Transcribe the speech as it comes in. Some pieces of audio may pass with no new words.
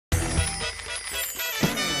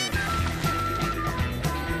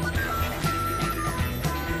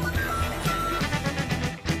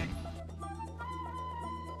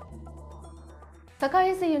Sakha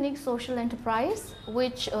is a unique social enterprise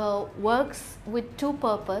which works with two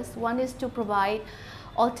purposes. One is to provide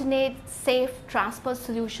alternate safe transport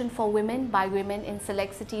solution for women by women in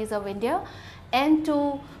select cities of India, and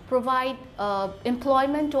to provide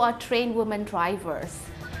employment to our trained women drivers.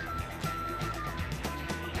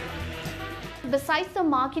 Besides the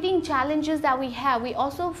marketing challenges that we have, we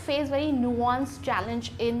also face very nuanced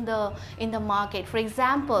challenge in the market. For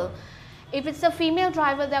example, if it's a female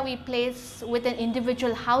driver that we place with an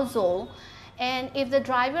individual household, and if the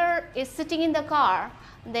driver is sitting in the car,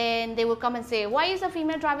 then they will come and say, why is a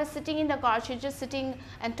female driver sitting in the car? She's just sitting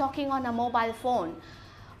and talking on a mobile phone.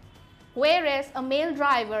 Whereas a male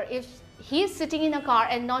driver, if he's sitting in a car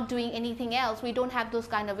and not doing anything else, we don't have those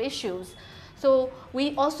kind of issues. So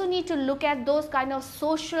we also need to look at those kind of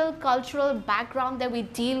social, cultural background that we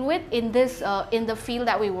deal with in this in the field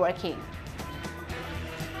that we work in.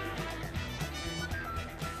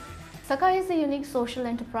 Sakha is a unique social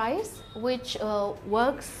enterprise which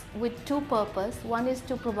works with two purposes. One is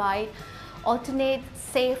to provide alternate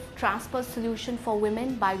safe transport solution for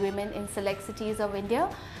women by women in select cities of India,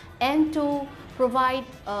 and to provide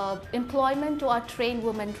employment to our trained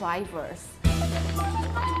women drivers.